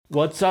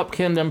What's up,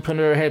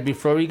 Kingdompreneur? Hey,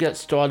 before we get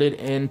started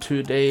in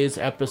today's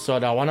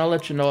episode, I want to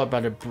let you know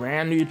about a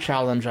brand new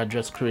challenge I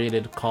just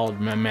created called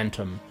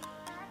Momentum.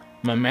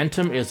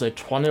 Momentum is a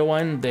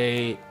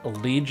 21-day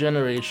lead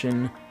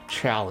generation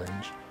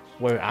challenge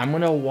where I'm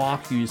going to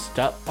walk you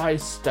step by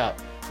step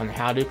on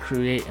how to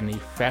create an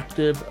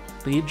effective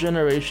lead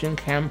generation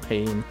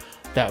campaign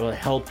that will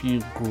help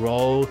you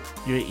grow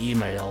your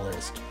email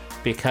list.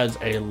 Because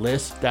a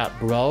list that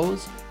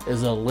grows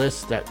is a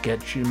list that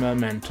gets you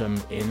momentum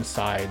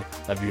inside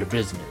of your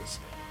business.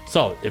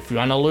 So if you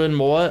want to learn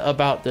more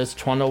about this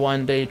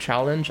 21-day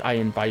challenge, I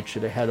invite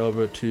you to head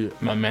over to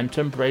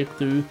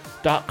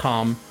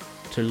momentumbreakthrough.com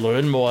to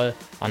learn more,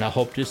 and I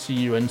hope to see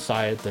you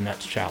inside the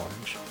next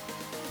challenge.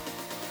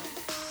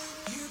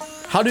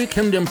 How do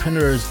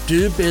Kingdompreneurs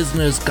do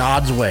business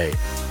God's way?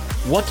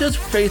 What does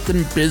faith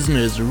in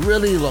business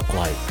really look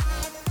like?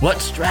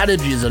 What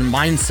strategies and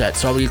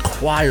mindsets are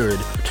required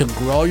to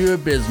grow your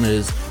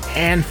business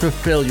and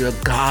fulfill your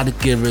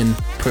God-given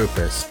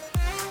purpose?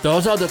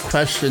 Those are the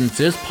questions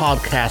this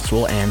podcast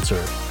will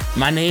answer.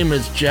 My name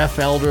is Jeff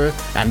Elder,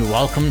 and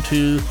welcome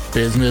to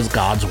Business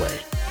God's Way.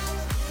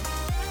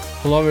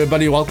 Hello,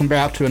 everybody. Welcome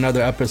back to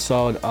another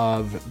episode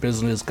of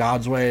Business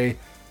God's Way.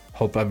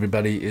 Hope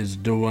everybody is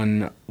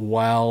doing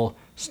well,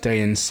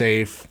 staying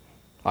safe.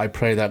 I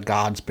pray that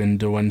God's been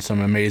doing some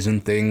amazing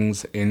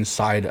things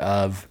inside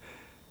of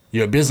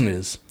your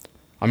business.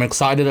 I'm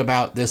excited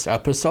about this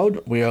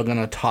episode. We are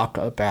going to talk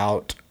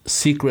about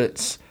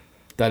secrets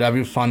that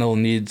every funnel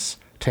needs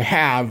to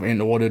have in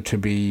order to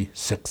be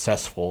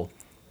successful.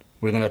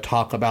 We're going to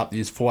talk about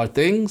these 4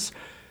 things,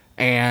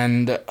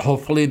 and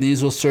hopefully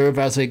these will serve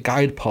as a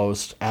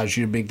guidepost as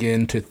you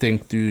begin to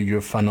think through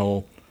your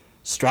funnel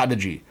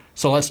strategy.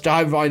 So let's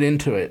dive right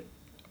into it.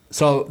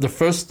 So the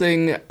first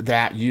thing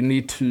that you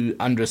need to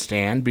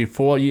understand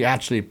before you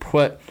actually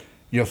put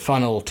your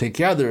funnel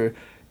together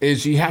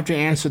is you have to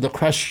answer the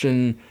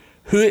question,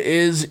 who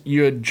is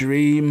your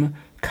dream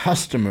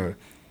customer?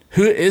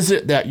 Who is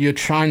it that you're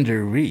trying to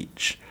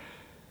reach?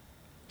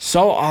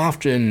 So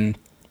often,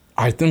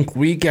 I think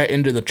we get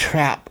into the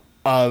trap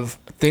of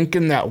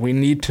thinking that we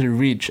need to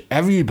reach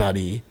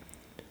everybody,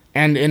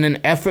 and in an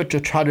effort to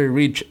try to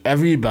reach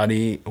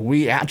everybody,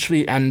 we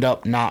actually end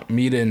up not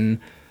meeting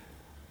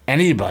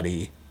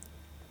anybody.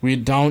 We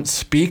don't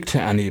speak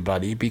to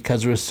anybody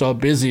because we're so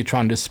busy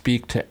trying to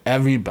speak to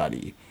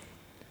everybody.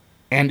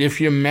 And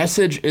if your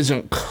message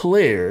isn't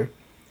clear,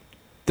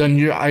 then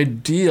your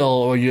ideal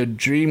or your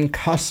dream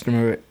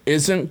customer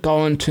isn't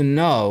going to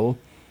know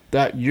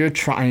that you're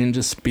trying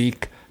to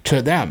speak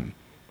to them.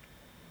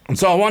 And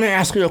so I want to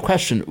ask you a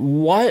question.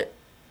 What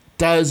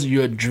does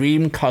your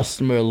dream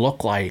customer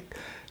look like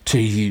to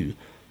you?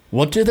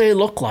 What do they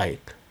look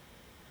like?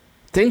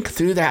 Think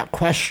through that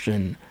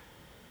question.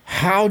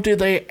 How do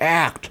they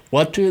act?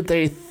 What do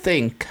they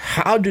think?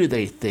 How do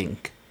they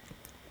think?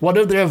 What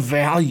are their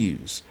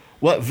values?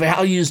 What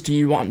values do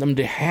you want them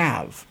to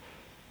have?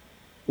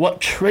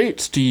 What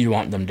traits do you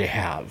want them to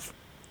have?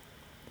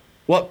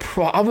 What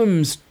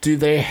problems do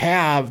they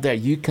have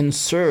that you can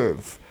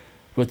serve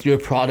with your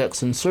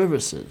products and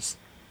services?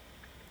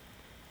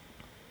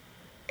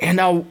 And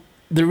now,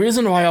 the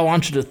reason why I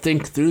want you to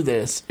think through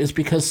this is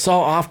because so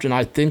often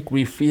I think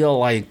we feel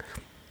like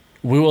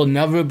we will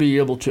never be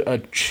able to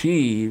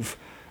achieve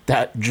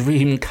that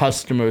dream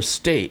customer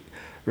state,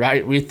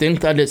 right? We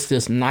think that it's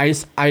this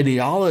nice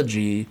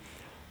ideology,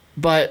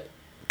 but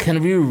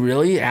can we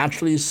really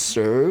actually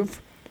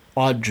serve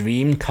our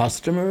dream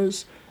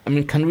customers? I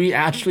mean, can we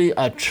actually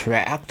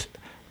attract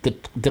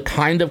the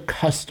kind of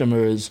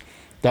customers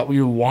that we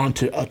want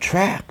to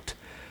attract?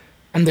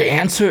 And the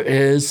answer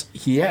is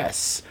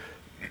yes.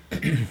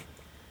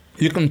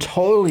 You can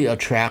totally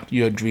attract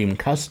your dream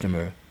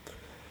customer,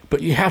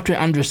 but you have to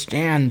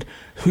understand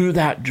who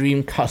that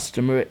dream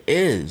customer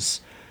is.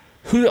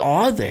 Who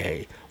are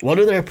they? What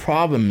are their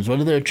problems? What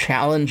are their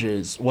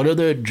challenges? What are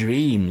their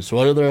dreams?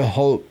 What are their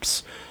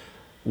hopes?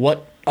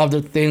 What are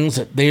the things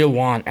that they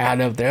want out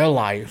of their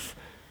life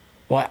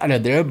or out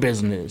of their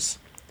business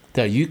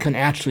that you can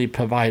actually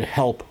provide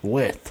help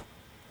with?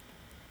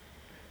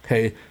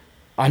 Okay,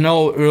 I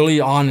know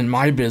early on in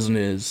my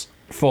business,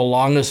 for the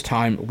longest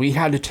time, we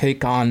had to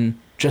take on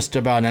just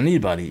about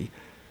anybody.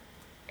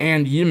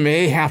 And you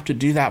may have to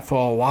do that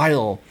for a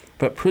while,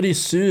 but pretty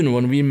soon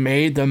when we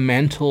made the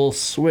mental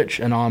switch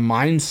in our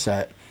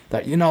mindset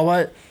that, you know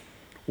what,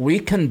 we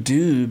can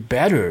do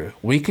better.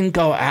 We can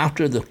go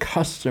after the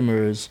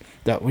customers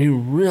that we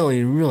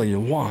really, really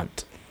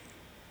want.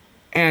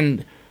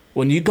 And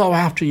when you go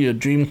after your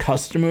dream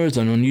customers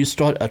and when you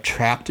start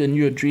attracting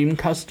your dream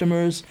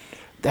customers,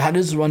 that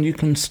is when you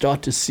can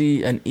start to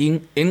see an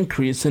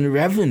increase in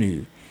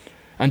revenue.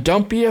 And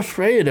don't be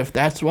afraid if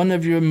that's one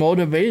of your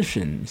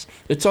motivations.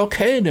 It's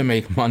okay to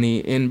make money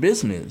in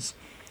business.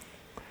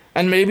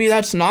 And maybe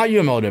that's not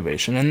your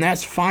motivation, and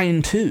that's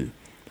fine too.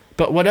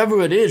 But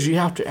whatever it is, you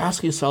have to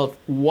ask yourself,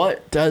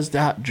 what does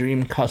that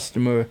dream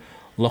customer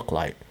look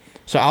like?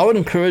 So I would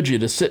encourage you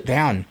to sit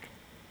down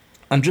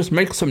and just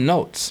make some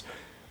notes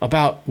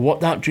about what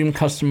that dream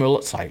customer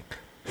looks like.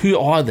 Who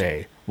are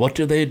they? What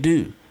do they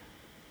do?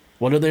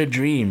 What are their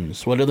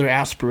dreams? What are their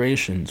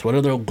aspirations? What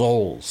are their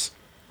goals?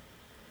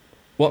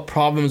 What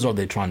problems are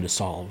they trying to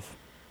solve?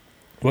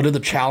 What are the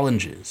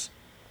challenges?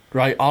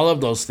 Right? All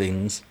of those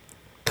things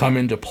come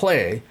into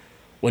play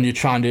when you're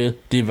trying to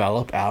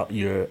develop out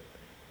your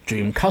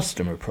dream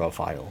customer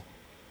profile.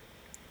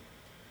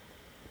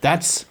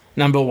 That's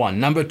number one.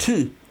 Number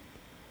two,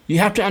 you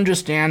have to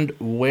understand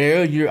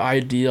where your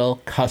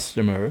ideal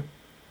customer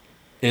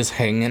is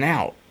hanging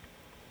out.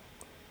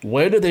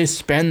 Where do they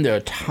spend their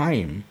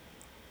time?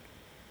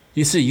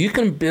 You see, you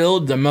can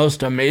build the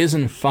most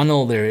amazing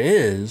funnel there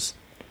is,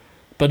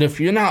 but if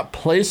you're not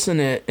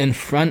placing it in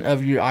front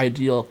of your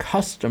ideal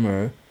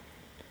customer,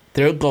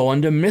 they're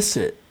going to miss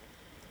it.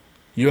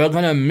 You're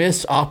going to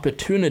miss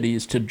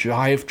opportunities to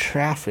drive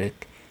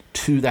traffic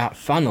to that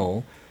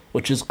funnel,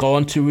 which is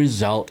going to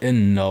result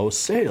in no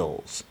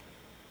sales.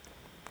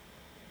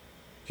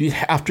 You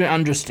have to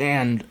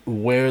understand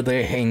where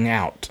they hang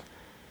out.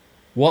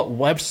 What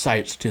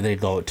websites do they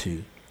go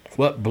to?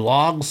 What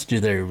blogs do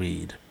they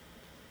read?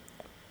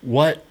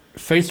 What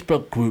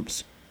Facebook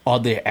groups are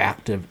they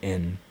active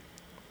in?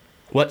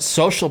 What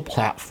social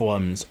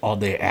platforms are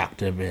they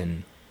active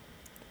in?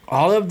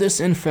 All of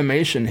this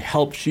information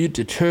helps you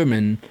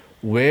determine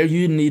where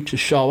you need to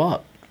show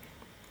up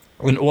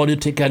in order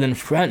to get in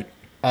front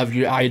of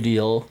your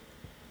ideal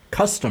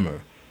customer.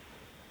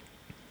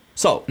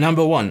 So,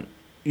 number one,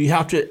 you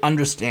have to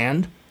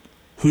understand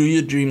who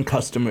your dream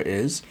customer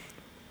is.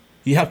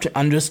 You have to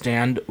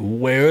understand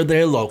where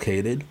they're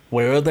located,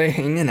 where they're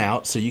hanging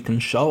out, so you can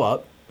show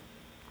up.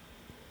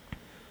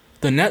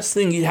 The next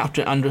thing you have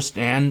to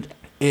understand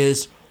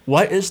is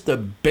what is the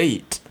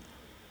bait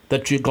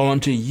that you're going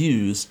to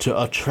use to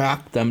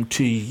attract them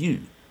to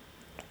you.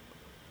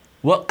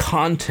 What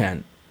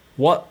content,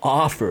 what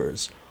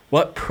offers,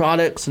 what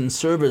products and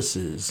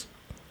services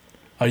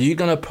are you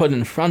going to put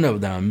in front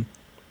of them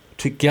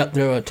to get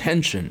their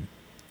attention?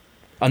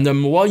 And the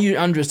more you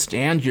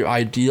understand your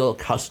ideal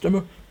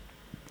customer,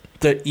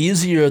 the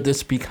easier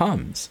this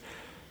becomes.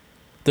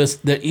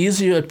 The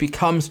easier it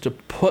becomes to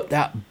put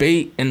that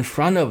bait in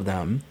front of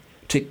them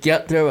to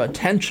get their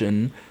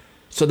attention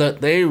so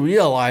that they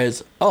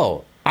realize,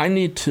 oh, I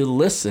need to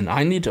listen.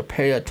 I need to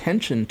pay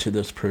attention to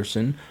this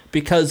person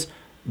because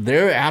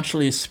they're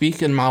actually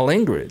speaking my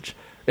language.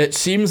 It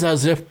seems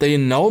as if they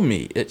know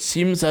me. It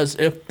seems as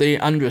if they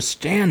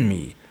understand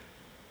me,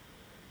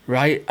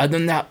 right? And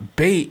then that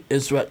bait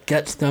is what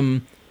gets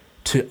them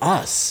to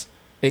us.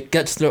 It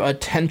gets their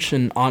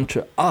attention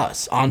onto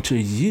us, onto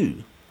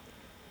you.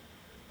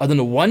 And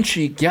then once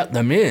you get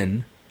them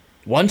in,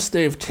 once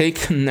they've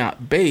taken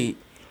that bait,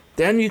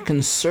 then you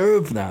can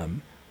serve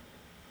them,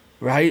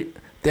 right?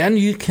 Then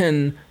you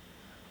can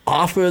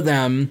offer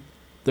them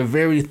the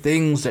very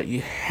things that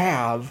you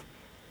have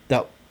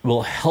that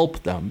will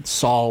help them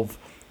solve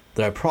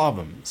their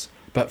problems.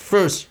 But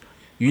first,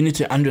 you need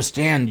to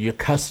understand your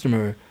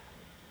customer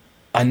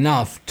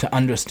enough to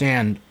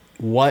understand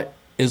what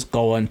is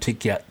going to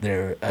get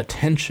their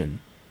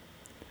attention.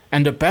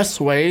 And the best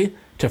way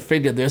to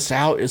figure this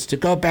out is to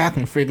go back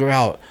and figure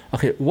out,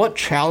 okay, what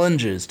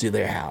challenges do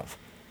they have?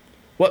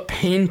 What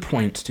pain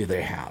points do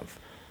they have?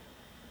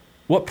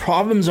 What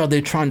problems are they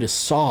trying to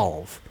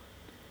solve?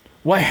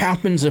 What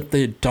happens if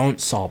they don't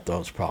solve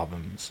those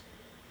problems?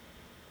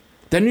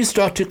 Then you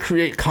start to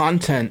create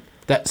content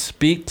that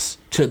speaks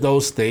to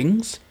those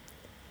things,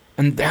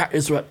 and that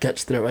is what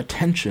gets their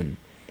attention.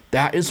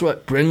 That is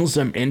what brings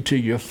them into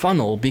your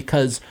funnel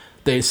because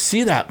they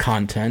see that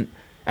content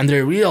and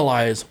they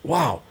realize,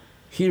 wow,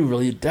 he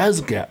really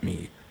does get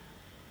me.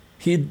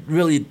 He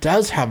really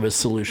does have a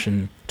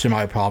solution to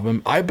my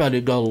problem. I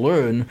better go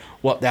learn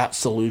what that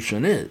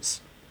solution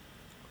is.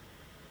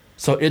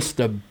 So it's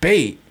the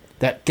bait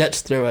that gets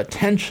their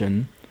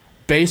attention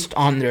based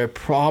on their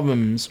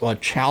problems or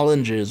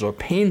challenges or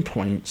pain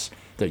points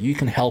that you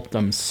can help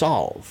them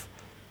solve.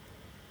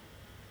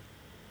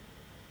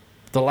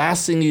 The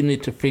last thing you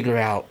need to figure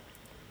out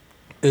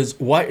is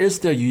what is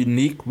the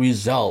unique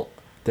result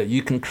that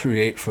you can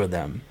create for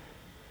them.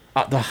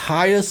 At the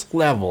highest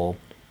level,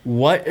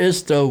 what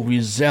is the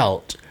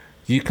result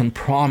you can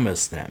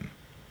promise them?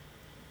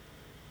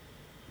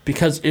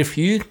 Because if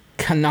you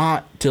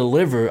cannot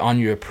deliver on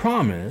your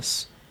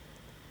promise,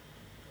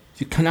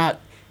 if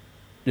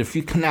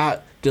you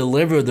cannot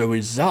deliver the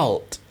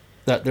result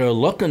that they're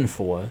looking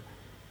for,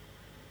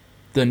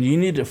 then you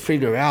need to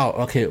figure out,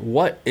 okay,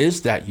 what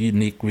is that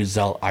unique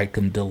result I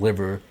can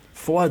deliver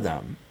for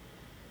them?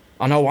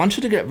 And I want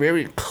you to get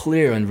very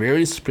clear and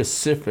very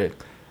specific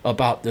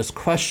about this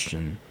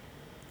question.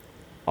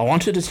 I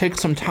want you to take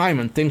some time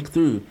and think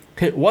through,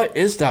 okay, what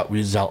is that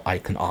result I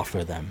can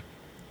offer them?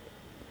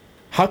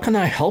 How can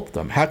I help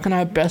them? How can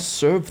I best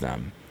serve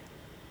them?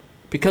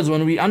 Because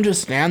when we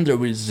understand the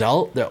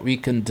result that we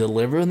can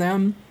deliver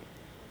them,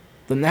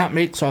 then that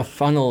makes our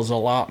funnels a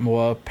lot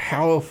more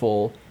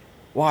powerful.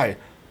 Why?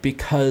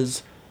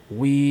 Because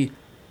we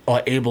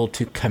are able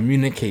to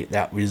communicate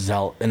that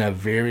result in a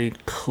very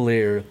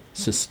clear,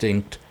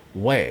 succinct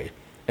way,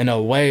 in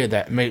a way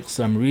that makes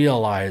them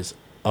realize,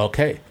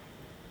 okay,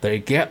 they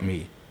get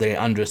me, They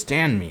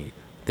understand me.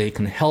 They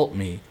can help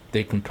me.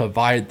 They can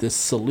provide this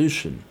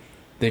solution.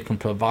 They can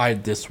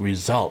provide this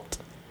result.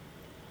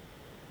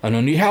 And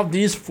when you have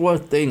these 4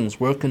 things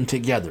working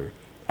together,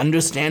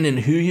 understanding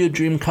who your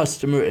dream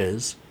customer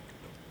is,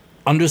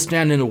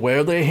 understanding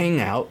where they hang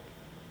out,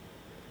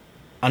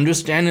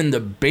 understanding the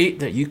bait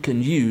that you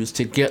can use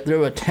to get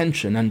their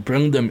attention and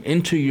bring them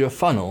into your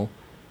funnel,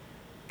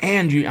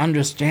 and you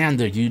understand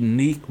the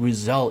unique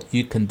result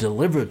you can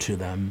deliver to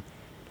them,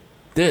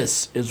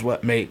 this is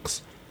what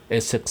makes a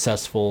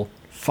successful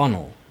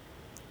funnel.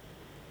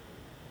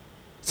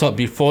 So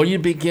before you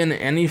begin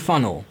any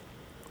funnel,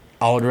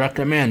 I would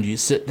recommend you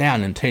sit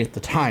down and take the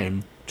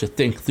time to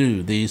think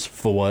through these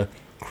 4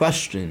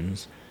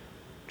 questions.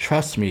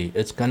 Trust me,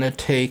 it's going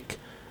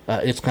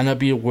to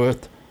be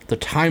worth the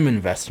time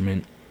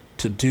investment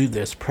to do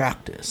this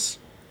practice.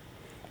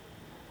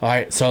 All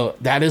right, so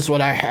that is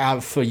what I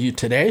have for you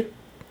today.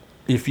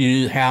 If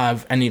you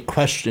have any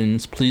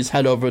questions, please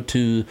head over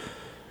to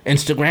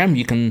Instagram.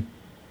 You can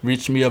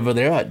reach me over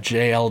there at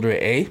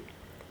JElderA.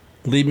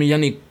 Leave me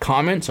any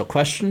comments or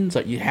questions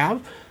that you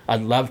have.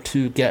 I'd love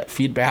to get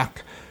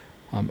feedback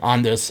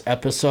on this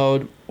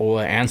episode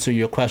or answer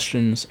your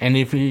questions. And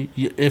if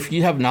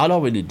you have not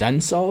already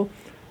done so,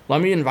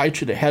 let me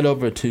invite you to head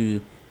over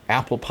to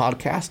Apple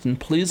Podcast and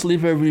please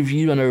leave a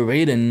review and a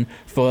rating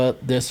for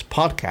this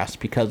podcast,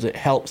 because it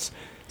helps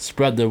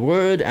spread the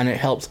word and it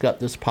helps get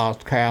this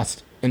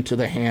podcast into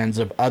the hands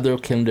of other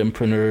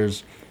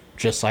kingdompreneurs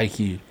just like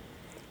you.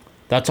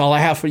 That's all I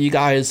have for you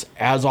guys.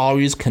 As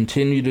always,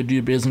 continue to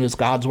do business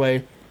God's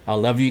way. I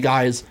love you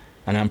guys,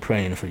 and I'm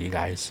praying for you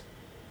guys.